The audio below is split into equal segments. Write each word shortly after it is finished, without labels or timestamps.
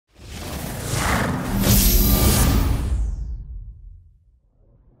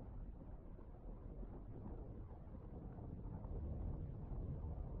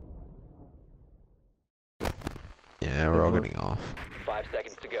logging off. 5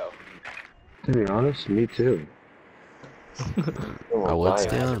 seconds to go. To be honest, me too. I would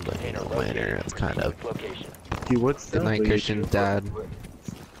stay on, but you know, my internet's kind of. Location. He would stay. Good night, Christian Dad.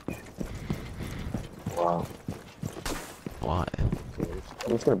 Wow. Why?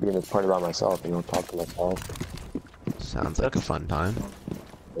 I'm just gonna be in this party by myself, you know, talk to myself. Sounds like a fun time.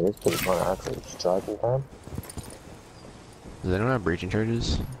 It is pretty fun, actually. It's driving time. Does anyone have breaching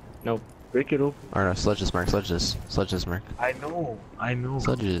charges? Nope. Break it open. Or no, sledge this, Mark. Sledge this. Sledge this, Mark. I know.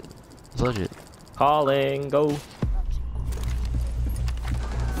 Sledge it. Sledge it. Calling, go.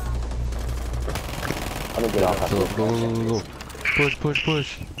 I'm gonna get off. Philip, go. Push, push,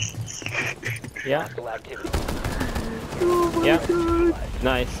 push. Yeah. Hostile activity. Yeah.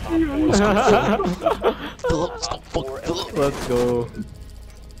 Nice. Philip, stop, fuck, Philip. Let's go.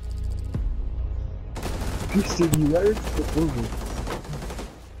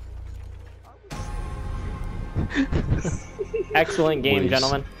 Excellent game, Boys.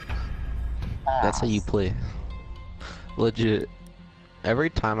 gentlemen. That's how you play. Legit. Every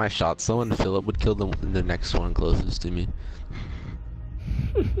time I shot someone, Philip would kill the next one closest to me.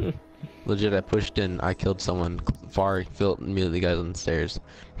 Legit, I pushed in, I killed someone far, Philip immediately got on the stairs.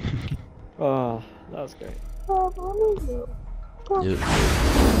 Oh, that was great. Dude.